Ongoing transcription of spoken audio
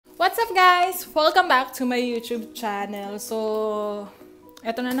What's up guys? Welcome back to my YouTube channel. So,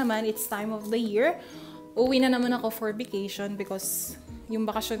 eto na naman, it's time of the year. Uwi na naman ako for vacation because yung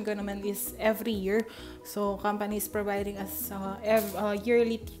bakasyon ko naman is every year. So, company is providing us a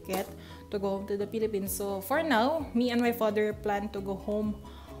yearly ticket to go home to the Philippines. So, for now, me and my father plan to go home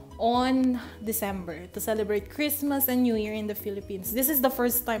on December to celebrate Christmas and New Year in the Philippines. This is the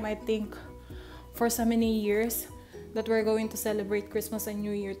first time, I think, for so many years that we're going to celebrate Christmas and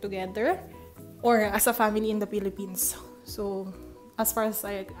New Year together or as a family in the Philippines. So, as far as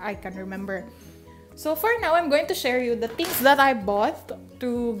I can remember. So, for now, I'm going to share you the things that I bought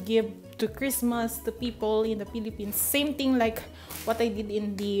to give to Christmas to people in the Philippines. Same thing like what I did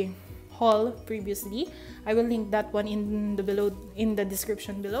in the haul previously. I will link that one in the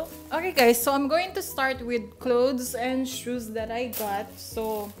description below. Okay guys, so I'm going to start with clothes and shoes that I got.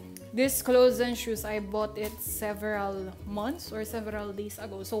 So, these clothes and shoes, I bought it several months or several days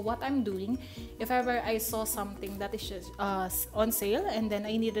ago. So what I'm doing, if ever I saw something that is on sale and then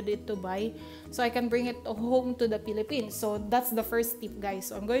I needed it to buy, so I can bring it home to the Philippines. So that's the first tip, guys.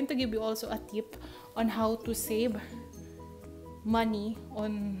 So I'm going to give you also a tip on how to save money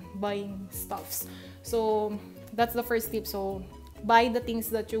on buying stuffs. So that's the first tip. So buy the things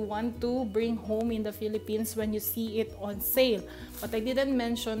that you want to bring home in the Philippines when you see it on sale. But I didn't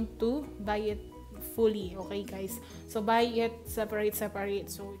mention to buy it fully, okay guys? So buy it separate.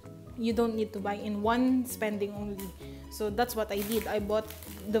 So you don't need to buy in one spending only. So that's what I did. I bought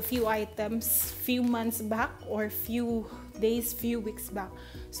the few items few months back or few days, few weeks back.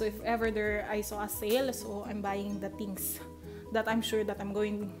 So if ever I saw a sale, so I'm buying the things that I'm sure that I'm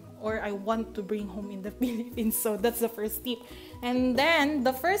going or I want to bring home in the Philippines. So that's the first tip. And then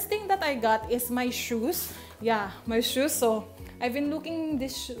the first thing that I got is my shoes. Yeah, my shoes. So I've been looking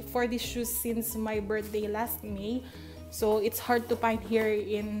for these shoes since my birthday last May. So it's hard to find here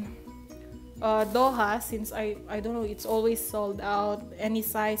in Doha since I don't know, it's always sold out. Any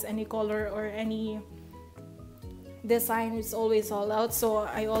size, any color, or any design is always sold out. So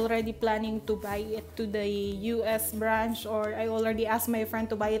I already planning to buy it to the US branch, or I already asked my friend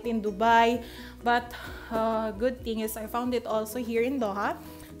to buy it in Dubai. But good thing is I found it also here in Doha.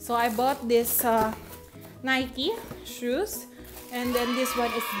 So I bought this Nike shoes, and then this one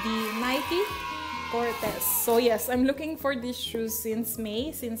is the Nike Cortez. So yes, I'm looking for these shoes since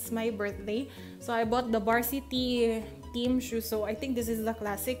May, since my birthday. So I bought the varsity team shoes. So I think this is the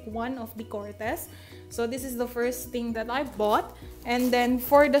classic one of the Cortez. So this is the first thing that I bought. And then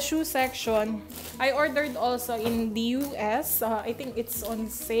for the shoe section, I ordered also in the US. I think it's on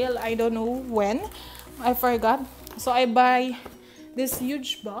sale. I don't know when. I forgot. So I buy this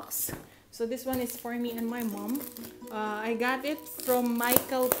huge box. So this one is for me and my mom. I got it from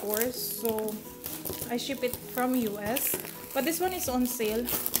Michael Kors. So I ship it from US. But this one is on sale.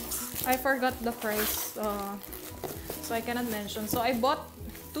 I forgot the price. So I cannot mention. So I bought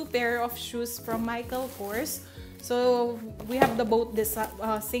two pair of shoes from Michael Kors. So we have the both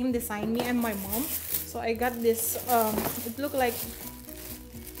same design, me and my mom. So I got this it looked like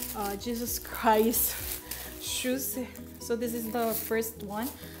Jesus Christ shoes. So this is the first one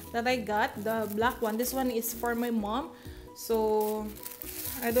that I got, the black one. This one is for my mom. So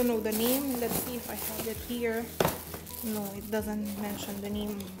I don't know the name. Let's see if I have it here. No, it doesn't mention the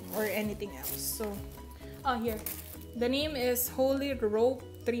name or anything else. So here, the name is Holy Rope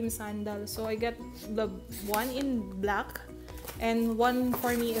Trim Sandal. So I got the one in black, and one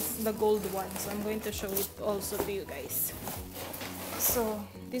for me is the gold one. So I'm going to show it also to you guys. So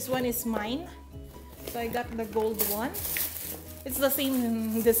this one is mine. So I got the gold one. It's the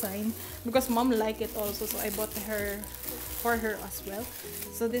same design because mom liked it also, so I bought for her as well.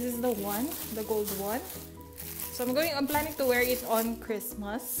 So this is the one, the gold one. So I'm planning to wear it on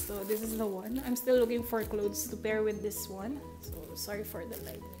Christmas. So this is the one. I'm still looking for clothes to pair with this one. So sorry for the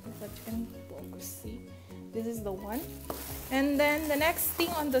light, but you can focus. See, this is the one. And then the next thing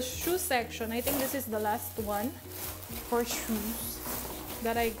on the shoe section, I think this is the last one for shoes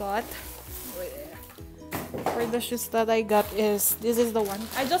that I got. For the shoes that I got this is the one.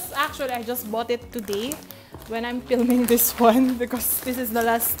 I just bought it today when I'm filming this one because this is the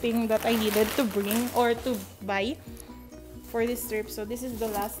last thing that I needed to bring or to buy for this trip. So this is the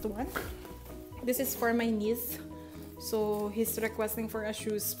last one. This is for my niece. So he's requesting for a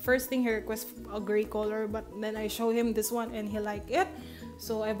shoes. First thing, he requests a gray color, but then I show him this one and he liked it.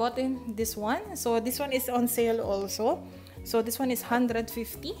 So I bought him this one. So this one is on sale also. So this one is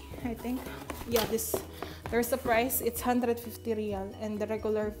 150, I think. Yeah, there's the price. It's 150 real, and the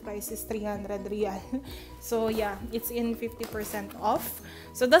regular price is 300 real. So yeah, it's in 50% off.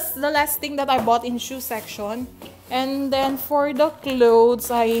 So that's the last thing that I bought in shoe section. And then for the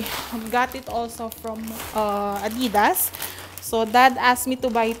clothes, I got it also from Adidas. So dad asked me to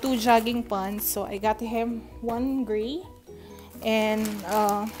buy 2 jogging pants, so I got him one gray and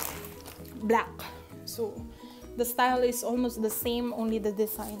black. So the style is almost the same, only the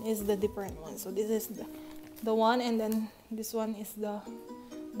design is the different one. So this is the one, and then this one is the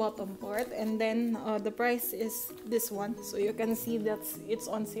bottom part, and then the price is this one. So you can see that it's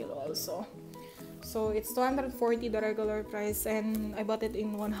on sale also. So it's 240 the regular price, and I bought it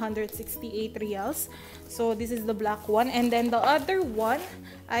in 168 reals. So this is the black one, and then the other one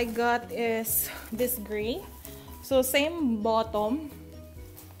I got is this gray. So same bottom,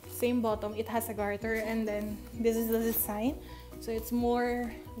 it has a garter, and then this is the design. So it's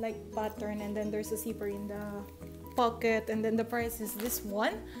more like pattern, and then there's a zipper in the pocket, and then the price is this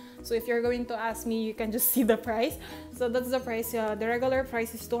one. So if you're going to ask me, you can just see the price. So that's the price. The regular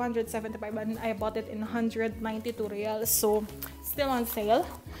price is 275, and I bought it in 192 reals, so still on sale.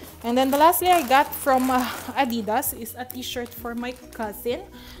 And then the lastly I got from Adidas is a t-shirt for my cousin.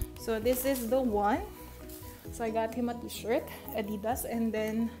 So this is the one. So I got him a t-shirt, Adidas, and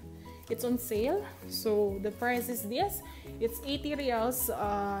then it's on sale. So the price is this. It's 80 reals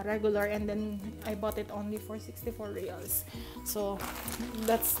regular, and then I bought it only for 64 reals. So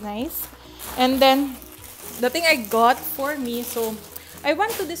that's nice. And then the thing I got for me, so I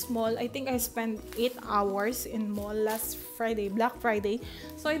went to this mall. I think I spent 8 hours in mall last Friday, Black Friday.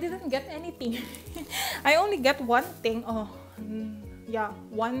 So I didn't get anything. I only got one thing. Yeah,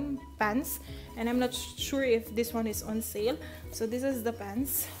 one pants, and I'm not sure if this one is on sale. So this is the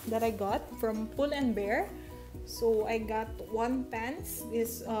pants that I got from Pull and Bear. So I got one pants.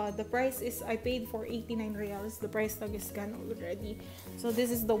 The price is, I paid for 89 reals. The price tag is gone already. So this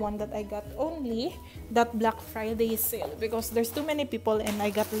is the one that I got only that Black Friday sale, because there's too many people and I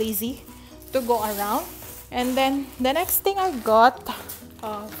got lazy to go around. And then the next thing I got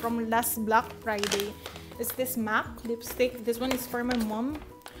from last Black Friday is this MAC lipstick. This one is for my mom.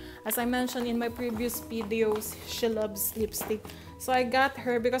 As I mentioned in my previous videos, she loves lipstick. So I got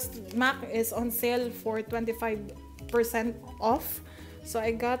her because MAC is on sale for 25% off. So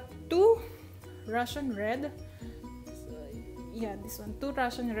I got 2 Russian red. So, yeah, this one, 2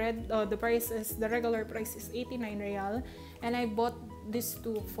 Russian red. The regular price is 89 real, and I bought these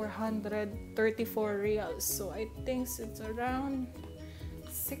 2 for 134 reals. So I think it's around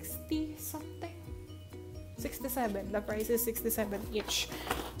 60 something. 67. The price is 67 each.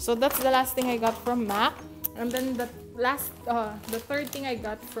 So that's the last thing I got from MAC. And then the third thing I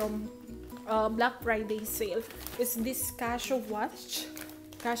got from Black Friday sale is this Casio watch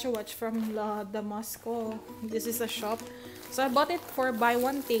from the Moscow. This is a shop. So I bought it for buy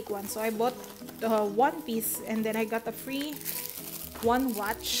one take one. So I bought one piece, and then I got a free one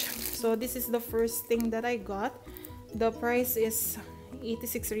watch. So this is the first thing that I got. The price is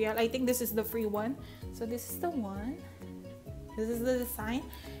 86 real. I think this is the free one. So this is the one. This is the design.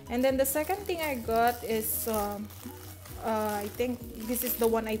 And then the second thing I got is I think this is the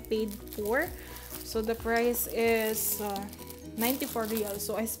one I paid for. So the price is 94 reals.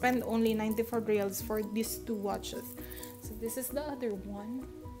 So I spent only 94 reals for these 2 watches. So this is the other one.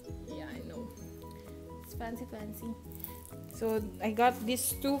 Yeah, I know. It's fancy. So I got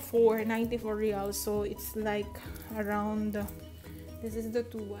these 2 for 94 reals. So it's like around, this is the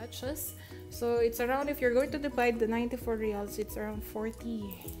 2 watches. So it's around, if you're going to divide the 94 reals, it's around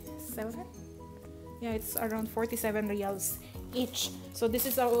 47. Yeah, it's around 47 reals each. So this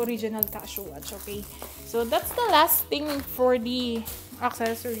is our original Casio watch. Okay, so that's the last thing for the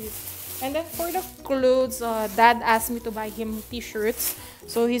accessories. And then for the clothes, dad asked me to buy him t-shirts.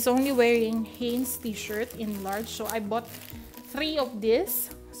 So he's only wearing Hanes t-shirt in large. So I bought 3 of this.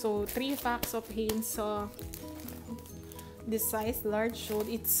 So 3 packs of Hanes this size large. So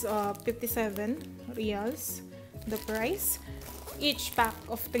it's 57 reals the price, each pack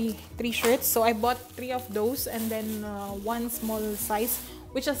of 3 shirts. So I bought 3 of those, and then 1 small size,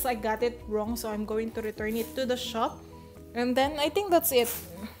 which is I got it wrong, so I'm going to return it to the shop. And then I think that's it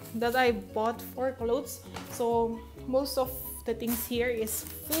that I bought for clothes. So most of the things here is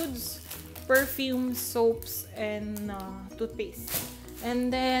foods, perfumes, soaps, and toothpaste.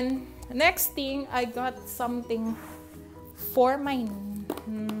 And then next thing, I got something for my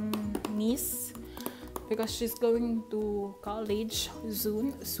niece, because she's going to college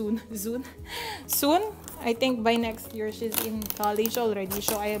soon. I think by next year she's in college already.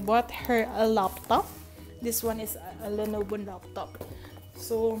 So I bought her a laptop. This one is a Lenovo laptop.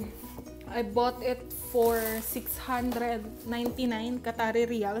 So I bought it for 699 Qatari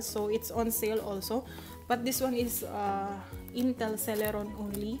riyals, so it's on sale also. But this one is Intel Celeron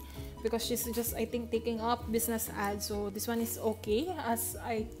only, because she's just, I think, taking up business ads. So this one is okay, as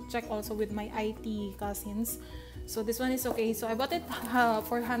I check also with my IT cousins. So this one is okay. So I bought it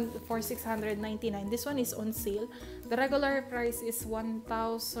for 699. This one is on sale. The regular price is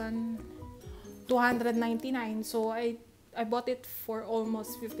 1,299. So I bought it for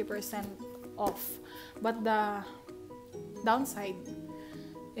almost 50% off. But the downside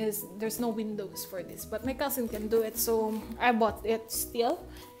is there's no windows for this. But my cousin can do it, so I bought it still.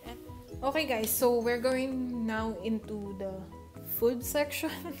 Okay guys, so we're going now into the food section.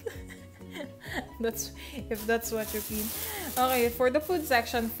 If that's what you mean. Okay, for the food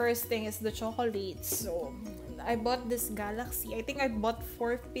section, first thing is the chocolates. So I bought this Galaxy. I think I bought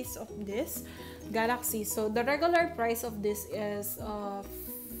 4 pieces of this Galaxy. So the regular price of this is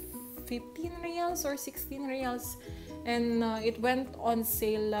 15 reals or 16 reals, and it went on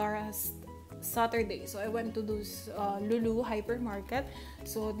sale last Saturday. So I went to this Lulu hypermarket.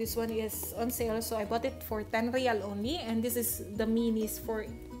 So this one is on sale. So I bought it for 10 real only, and this is the minis for,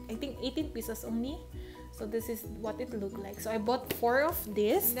 I think, 18 pieces only. So this is what it looked like. So I bought 4 of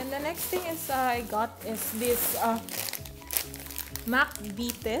this. And then the next thing is I got is this Mac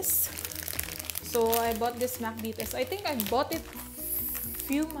Beates. So I bought this Mac Beates. I think I bought it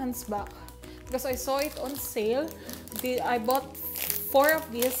few months back because I saw it on sale. I bought 4 of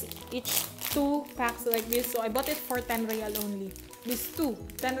these, each 2 packs like this. So I bought it for 10 real only. These 2,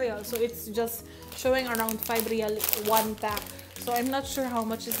 10 real. So it's just showing around 5 real 1 pack. So I'm not sure how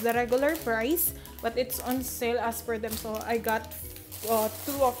much is the regular price, but it's on sale as per them. So I got 2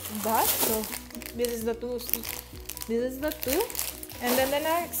 of that. So this is the 2. This is the 2. And then the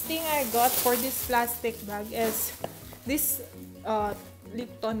next thing I got for this plastic bag is this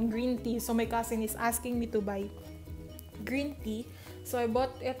Lipton green tea. So my cousin is asking me to buy green tea. So I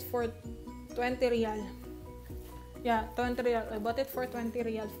bought it for 20 real. Yeah, 20 real. I bought it for 20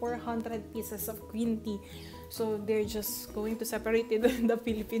 real, 400 pieces of green tea. So they're just going to separate it in the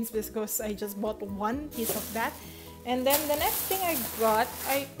Philippines because I just bought 1 piece of that. And then the next thing I got,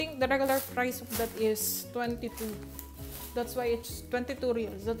 I think the regular price of that is 22. That's why it's 22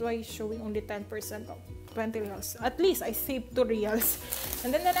 reals. That's why it's showing only 10% of 20 reals. At least I saved 2 reals.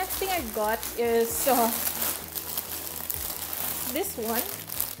 And then the next thing I got is this one.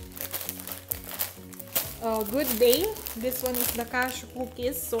 Good Day. This one is the cashew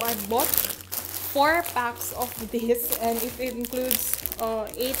cookies. So I bought 4 packs of this, and it includes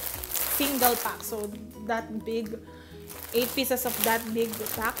 8 single packs. So that big, 8 pieces of that big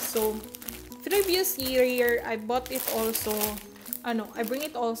pack. So previous year I bought it also. I bring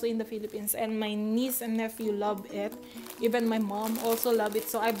it also in the Philippines, and my niece and nephew love it. Even my mom also love it.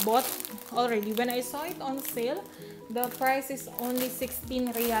 So I bought already. When I saw it on sale, the price is only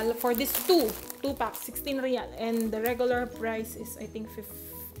 16 real for this 2 packs, 16 real, and the regular price is, I think,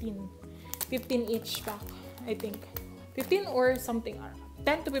 15 each pack. I think 15 or something.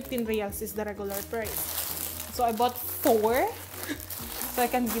 10 to 15 reals is the regular price. So I bought 4 so I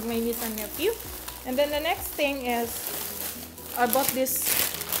can give my niece and nephew. And then the next thing is I bought this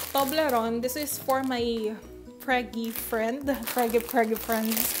Toblerone. This is for my preggy friend, preggy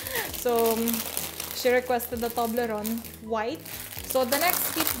friends. So she requested the Toblerone white. So the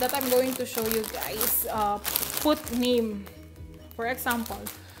next tip that I'm going to show you guys, put name. For example,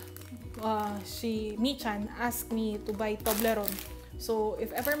 Mi-chan asked me to buy Toblerone. So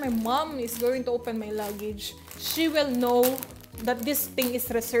if ever my mom is going to open my luggage, she will know that this thing is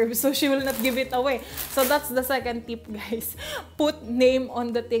reserved, so she will not give it away. So that's the second tip, guys. Put name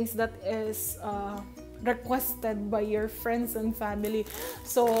on the things that is requested by your friends and family,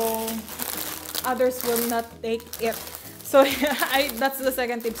 so others will not take it. So that's the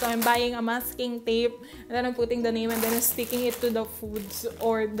second tip. So I'm buying a masking tape, and then I'm putting the name, and then I'm sticking it to the foods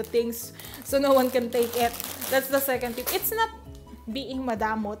or the things so no one can take it. That's the second tip. It's not being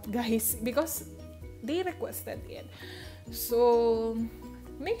madamot, guys, because they requested it. So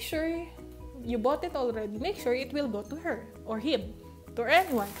make sure you bought it already. Make sure it will go to her or him, to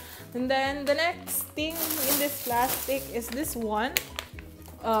anyone. And then the next thing in this plastic is this one,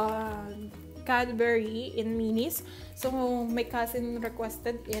 Cadbury in minis. So my cousin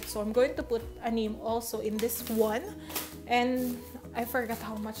requested it, so I'm going to put a name also in this one. And I forgot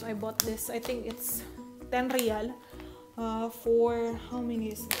how much I bought this. I think it's 10 real for how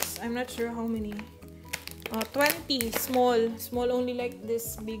many is this? I'm not sure how many. 20 small only, like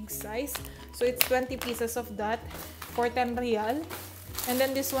this big size. So it's 20 pieces of that for 10 real. And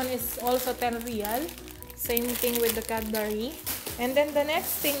then this one is also 10 real. Same thing with the Cadbury. And then the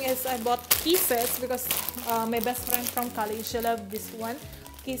next thing is I bought Kisses because my best friend from college, she loved this one.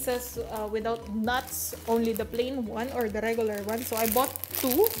 Kisses without nuts, only the plain one or the regular one. So I bought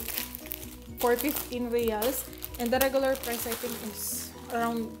 2 for 15 reals. And the regular price I think is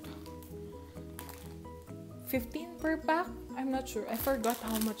around 15 per pack. I'm not sure. I forgot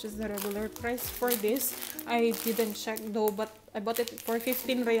how much is the regular price for this. I didn't check though, but I bought it for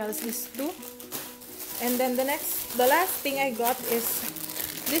 15 reals, these 2. And then the last thing I got is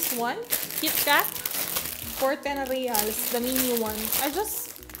this one, Kit Kat, for 10 reals, the mini one. I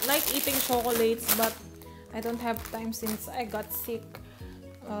just like eating chocolates, but I don't have time since I got sick.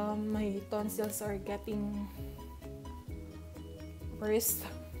 My tonsils are getting worse.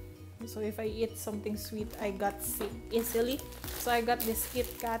 So if I eat something sweet, I got sick easily. So I got this Kit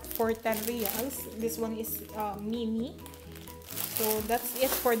Kat for 10 reals. This one is mini. So that's it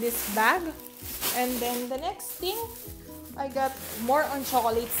for this bag. And then the next thing, I got more on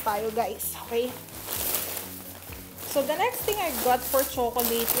chocolates tayo, guys. Okay? So the next thing I got for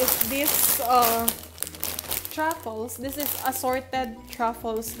chocolate is this truffles. This is assorted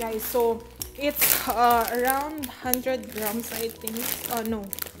truffles, guys. So it's around 100 grams, I think. No.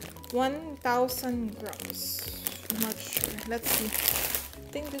 1,000 grams. I'm not sure. Let's see.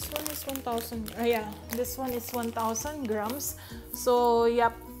 I think this one is 1,000. Yeah, this one is 1,000 grams. So,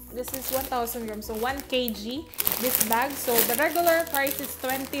 yep, this is 1,000 grams. So, 1 kg this bag. So, the regular price is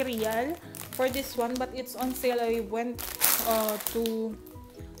 20 real for this one. But it's on sale. I went to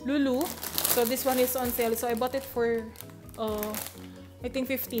Lulu. So, this one is on sale. So, I bought it for, I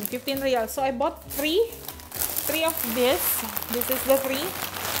think 15 real. So, I bought 3 of this. This is the 3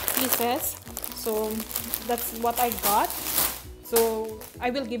 pieces. So that's what I got. So I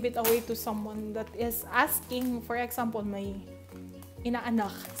will give it away to someone that is asking, for example, may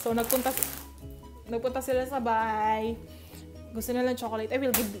inaanak. So nagpunta sila sa bahay, gusto nila chocolate, I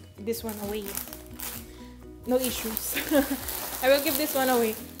will give this one away. No issues. I will give this one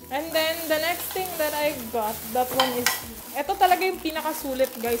away. And then the next thing that I got, that one is, ito talaga yung pinakasulit,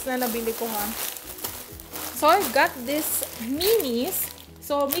 guys, na nabili ko, ha. So I got this minis.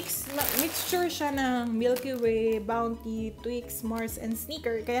 So, mixture siya ng Milky Way, Bounty, Twix, Mars, and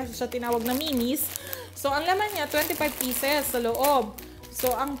Snicker. Kaya siya tinawag na minis. So, ang laman niya, 25 pieces sa loob.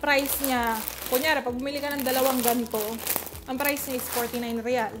 So, ang price niya, kunyari, pag bumili ka ng 2 ganito, ang price niya is 49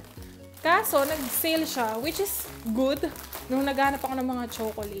 real. Kaso, nag-sale siya, which is good. Nung naghanap ako ng mga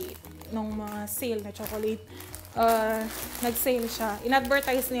chocolate, ng mga sale na chocolate, nag-sale siya.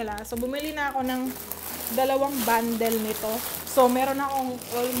 In-advertise nila. So, bumili na ako ng 2 bundle nito. So, meron akong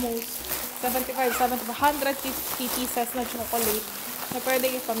almost 150 pieces na chocolate na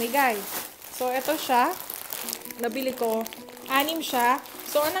pwede ipamigay. So, ito siya. Nabili ko. 6 siya.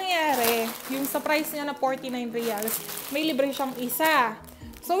 So, anong nangyari? Yung sa price niya na 49 reals, may libre siyang isa.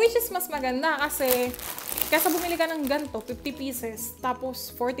 So, which is mas maganda kasi kaysa bumili ka ng ganito, 50 pieces,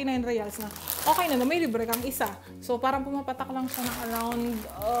 tapos 49 reals na, okay na may libre kang isa. So, parang pumapatak lang siya ng around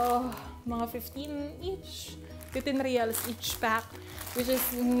mga 15 reals each pack, which is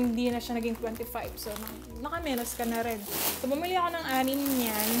hindi na siya naging 25. So, naka-menos ka na rin. So, bumili ako ng 6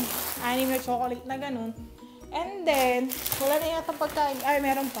 niyan, 6 na chocolate na ganun. And then, wala na yata pagkain. Ay,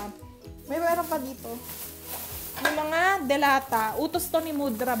 meron pa. Meron pa dito. Yung mga delata, utos to ni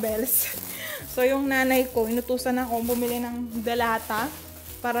Mudra Bells. So, yung nanay ko, inutusan ako bumili ng delata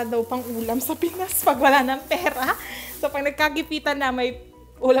para daw pang ulam sa Pinas pag wala ng pera. So, pag nagkagipitan na, may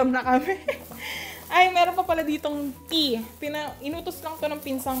ulam na kami. Ay, meron pa pala ditong tea. Inutos lang to ng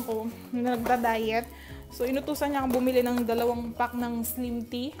pinsang ko na nagda-diet. So, inutusan niya akong bumili ng 2 pack ng slim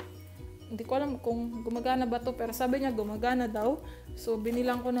tea. Hindi ko alam kung gumagana ba to, pero sabi niya gumagana daw. So,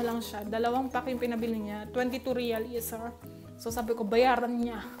 binilang ko na lang siya. 2 pack yung pinabili niya. 22 real isa. So, sabi ko, bayaran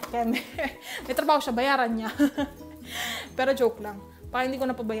niya. Kaya may trabaho siya, bayaran niya. Pero joke lang. Para hindi ko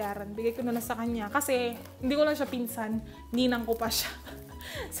na pabayaran. Bigay ko na sa kanya. Kasi, hindi ko lang siya pinsan. Ninang ko pa siya.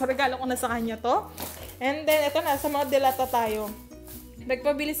 So, regalo ko na sa kanya to. And then, ito na. Sa mga delata tayo.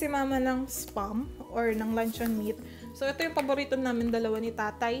 Nagpabili si mama ng spam or ng luncheon meat. So, ito yung paborito namin 2 ni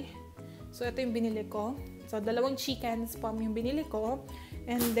tatay. So, ito yung binili ko. So, 2 chicken spam yung binili ko.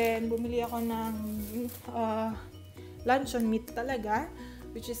 And then, bumili ako ng luncheon meat talaga.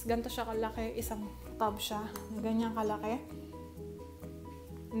 Which is, ganito siya kalaki. Isang tub siya. Ganyan kalaki.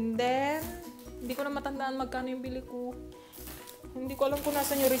 And then, hindi ko na matandaan magkano yung bili ko. Hindi ko alam kung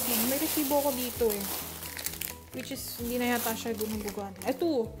nasan yung resibo. May resibo ako dito eh. Which is, hindi na yata siya gumugugan.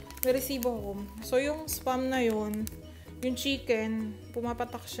 Ito, may resibo ako. So, yung spam na yun, yung chicken,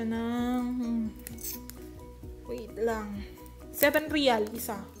 pumapatak siya ng... Wait lang. 7 real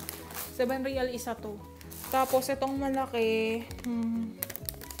isa. 7 real isa to. Tapos, itong malaki,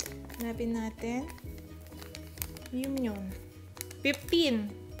 hanapin natin. Yun.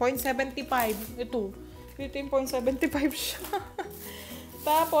 15.75. Ito. 15.75 siya.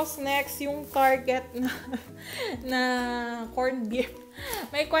 Tapos, next, yung Target na corned beef.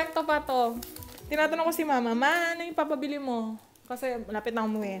 May kwento pa to. Tinatanong ko si mama, Ma, ano yung papabili mo? Kasi malapit na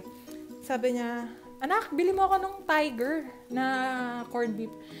umuwi. Sabi niya, anak, bili mo ako ng Tiger na corned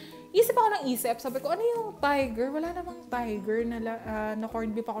beef. Isip ako ng isip. Sabi ko, ano yung Tiger? Wala namang Tiger na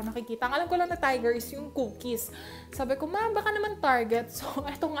corned beef ako nakikita. Ang alam ko lang na Tiger is yung cookies. Sabi ko, Ma, baka naman Target. So,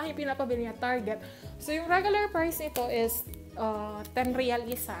 ito nga yung pinapabili niya, Target. So, yung regular price nito is 10 real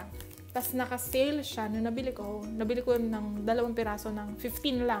isa. Tapos naka-sale siya. Nung nabili ko ng 2 piraso ng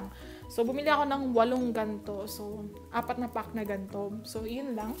 15 lang. So, bumili ako ng 8 ganto. So, 4 na pack na ganto. So,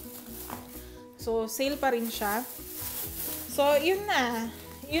 yun lang. So, sale pa rin siya. So, yun na.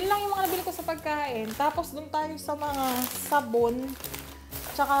 Yun lang yung mga nabili ko sa pagkain. Tapos, dun tayo sa mga sabon.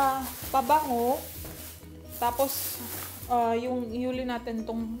 Tsaka, pabango. Tapos, yung ihuli natin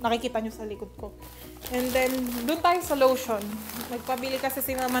itong nakikita nyo sa likod ko. And then, dun tayo sa lotion. Nagpabili kasi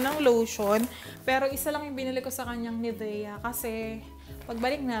si mama ng lotion. Pero isa lang yung binili ko sa kanyang Nivea. Kasi,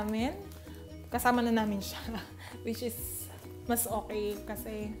 pagbalik namin, kasama na namin siya. Which is, mas okay.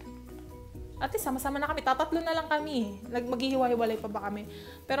 Kasi, at least, sama-sama na kami. Tatatlo na lang kami. Maghihiwa-hiwalay pa ba kami.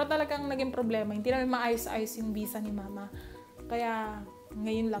 Pero talagang naging problema. Hindi namin maayos-ayos yung visa ni mama. Kaya,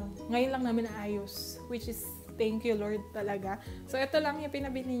 ngayon lang namin naayos. Which is, thank you Lord talaga. So, ito lang yung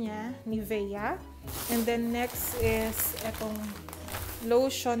pinabili niya, Nivea. And then, next is itong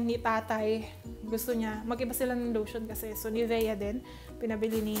lotion ni tatay. Gusto niya, mag-iba sila ng lotion kasi. So, Nivea din,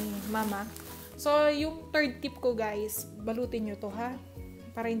 pinabili ni mama. So, yung third tip ko guys, balutin nyo to ha.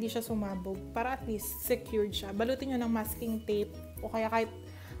 Para hindi siya sumabog. Para at least secured siya. Balutin nyo ng masking tape. O kaya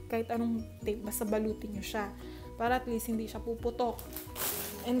kahit anong tape, basta balutin nyo siya. Para at least hindi siya puputok.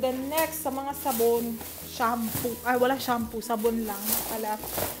 And then next, sa mga sabon, shampoo. Ay, wala shampoo. Sabon lang pala.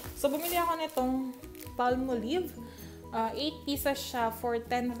 So, bumili ako nitong Palmolive. 8 pieces siya for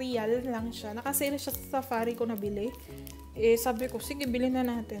 10 real lang siya. Nakasale siya sa Safari ko nabili. Eh, sabi ko, sige, bilhin na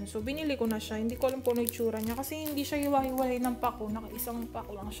natin. So, binili ko na siya. Hindi ko alam kung ano itsura niya. Kasi hindi siya hiwa-hiwalay ng pako. Naka-isang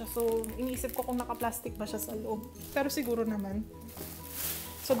pako lang siya. So, iniisip ko kung naka-plastic ba siya sa loob. Pero siguro naman.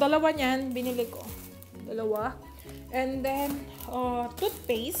 So, 2 niyan, binili ko. 2. And then,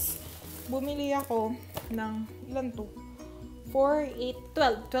 toothpaste. Bumili ako ng, ilan to? 4,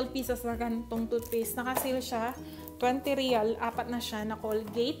 8, 12. 12 pieces na ganitong toothpaste. Nakasale siya. 20 real. 4 na siya na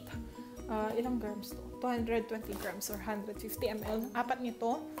Colgate. Ilang grams to? 220 grams or 150 ml. 4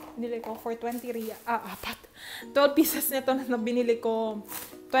 nito. Binili ko for 20 real. 4. 12 pieces nito na binili ko.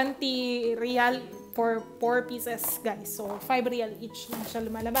 20 real for 4 pieces, guys. So, 5 real each na siya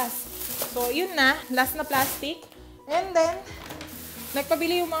lumalabas. So, yun na. Last na plastic. And then,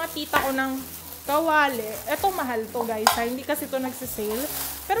 nagpabili yung mga tita ko ng kawali. Ito mahal to guys. Hindi kasi to nagsisale.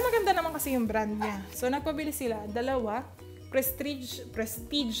 Pero maganda naman kasi yung brand niya. So, nagpabili sila. 2.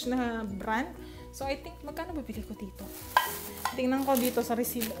 Prestige na brand. So, I think, magkano bibili ko dito? Tingnan ko dito sa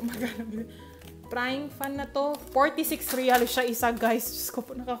resibo. Magkano bibili? Frying fan na to. 46 real siya isa, guys. Diyos ko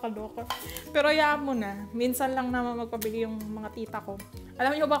po, nakakaloka. Pero hayaan mo na. Minsan lang naman magpabili yung mga tita ko.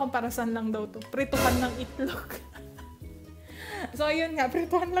 Alam niyo ba kung para saan lang daw to? Prituhan ng itlog. So, ayun nga.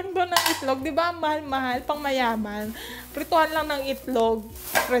 Prituhan lang daw ng itlog. Diba? Mahal-mahal. Pang mayaman. Prituhan lang ng itlog.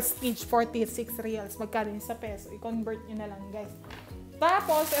 Prestige. 46 reals. Magkano sa peso. I-convert nyo na lang, guys.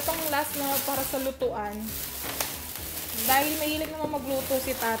 Tapos, itong last na para sa lutuan. Dahil mahilig naman magluto si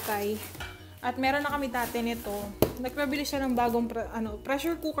tatay. At meron na kami dati nito. Nagpabili siya ng bagong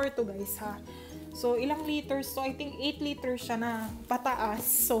pressure cooker to guys ha. So, ilang liters? So, I think 8 liters siya na pataas.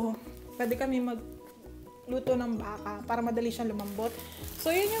 So, pwede kami magluto ng baka para madali siyang lumambot.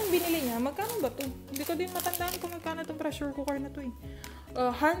 So, yun yung binili niya. Magkano ba to? Hindi ko din matandaan kung magkano itong pressure cooker na to eh.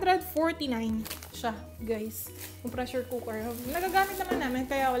 149 siya guys. Yung pressure cooker. Nagagamit naman namin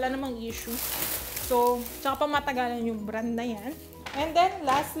kaya wala namang issue. So, tsaka pa matagalan yung brand na yan. And then,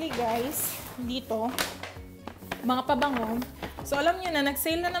 lastly guys, dito, mga pabango. So, alam nyo na,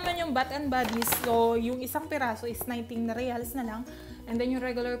 nag-sale na naman yung Bath and Bodies. So, yung isang piraso is 19 na reals na lang. And then, yung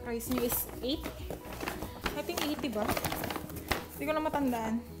regular price nyo is 80. I think 80 ba? Hindi ko na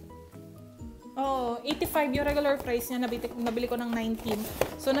matandaan. Oh, 85 yung regular price niya. Nabili ko ng 19.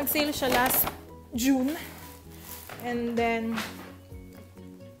 So, nag-sale siya last June. And then,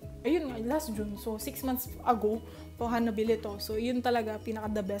 ayun nga, last June. So, 6 months ago, nabili to. So, yun talaga,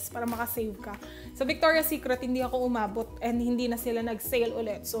 pinaka-the best para makasave ka. Sa Victoria's Secret, hindi ako umabot and hindi na sila nag-sale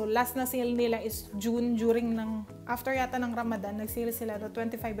ulit. So, last na sale nila is June, after yata ng Ramadan, nag-sale sila na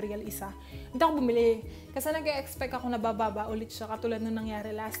 25 real isa. Hindi ako bumili. Kasi nag-expect ako na bababa ulit siya katulad nung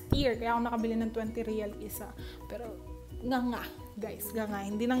nangyari last year. Kaya ako nakabili ng 20 real isa. Pero, guys,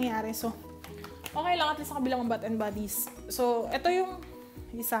 hindi nangyari. So, okay lang, at least nakabilang ang Bath and Bodies. So, ito yung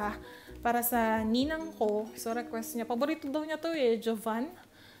isa para sa ninang ko. So, request niya. Paborito daw niya to Jovan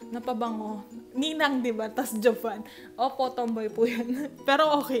na pabango. Ninang, diba? Tas Jovan. Opo, tomboy po yan.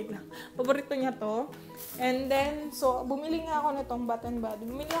 Pero okay lang. Paborito niya to. And then, so, bumili nga ako nitong Bath and Body.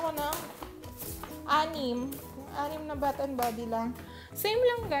 Bumili ako ng 6 na Bath and Body lang. Same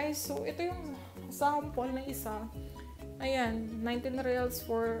lang, guys. So, ito yung sample na isa. Ayan, 19 reals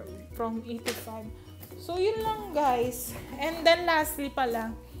from 85. So, yun lang, guys. And then, lastly pala,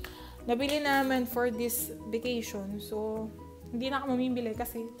 nabili namin for this vacation. So, hindi na ako mamimili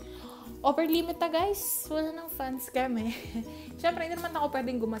kasi over limit na, guys. Wala nang funds kami. Siyempre, hindi naman ako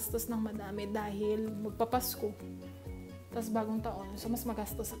pwedeng gumastos ng madami dahil magpapasko. Tapos bagong taon. So, mas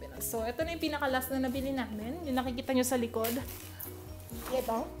magastos sa Pinas. So, ito na yung pinaka-last na nabili namin. Yung nakikita nyo sa likod.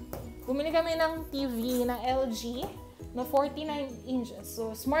 Ito. Bumili kami ng TV na LG na 49 inches.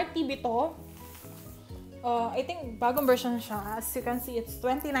 So, smart TV to. I think bagong version siya. As you can see, it's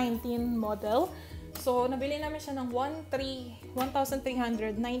 2019 model. So, nabili namin siya ng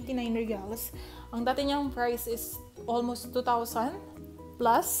 1,399 reals. Ang dati niyang price is almost 2,000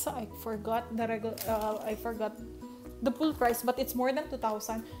 plus. I forgot the full price, but it's more than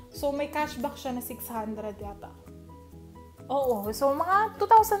 2,000. So, may cashback siya na 600 yata. Oo. So, mga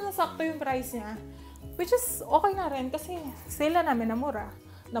 2,000 na sakto yung price niya. Which is okay na rin kasi sila namin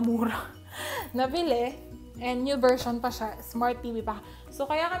nabili. And new version pa siya, smart TV pa. So,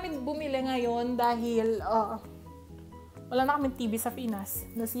 kaya kami bumili ngayon dahil wala na kami TV sa Pinas.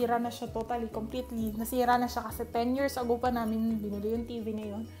 Nasira na siya totally, completely. Nasira na siya kasi 10 years ago pa namin binili yung TV na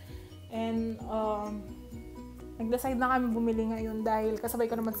yun. And nag-decide na kami bumili ngayon dahil kasabay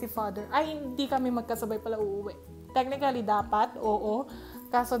ko naman si father. Ay, hindi kami magkasabay pala uuwi. Technically, dapat, oo.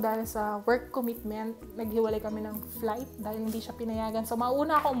 Kaso dahil sa work commitment, naghiwalay kami ng flight dahil hindi siya pinayagan. So,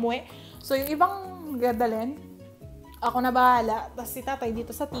 mauna ako umuwi. So, yung ibang gadalin, ako na bahala. Tapos si tatay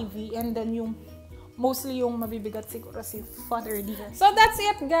dito sa TV. And then mostly yung mabibigat siguro si father dito. So, that's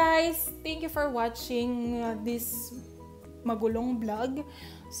it, guys. Thank you for watching this magulong vlog.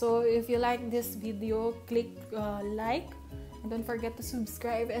 So, if you like this video, click like. And don't forget to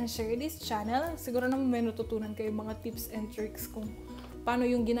subscribe and share this channel. Siguro naman may natutunan kayo mga tips and tricks kung paano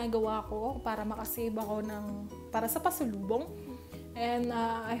yung ginagawa ko para makasave ako para sa pasalubong. And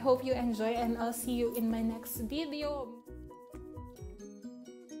I hope you enjoy and I'll see you in my next video.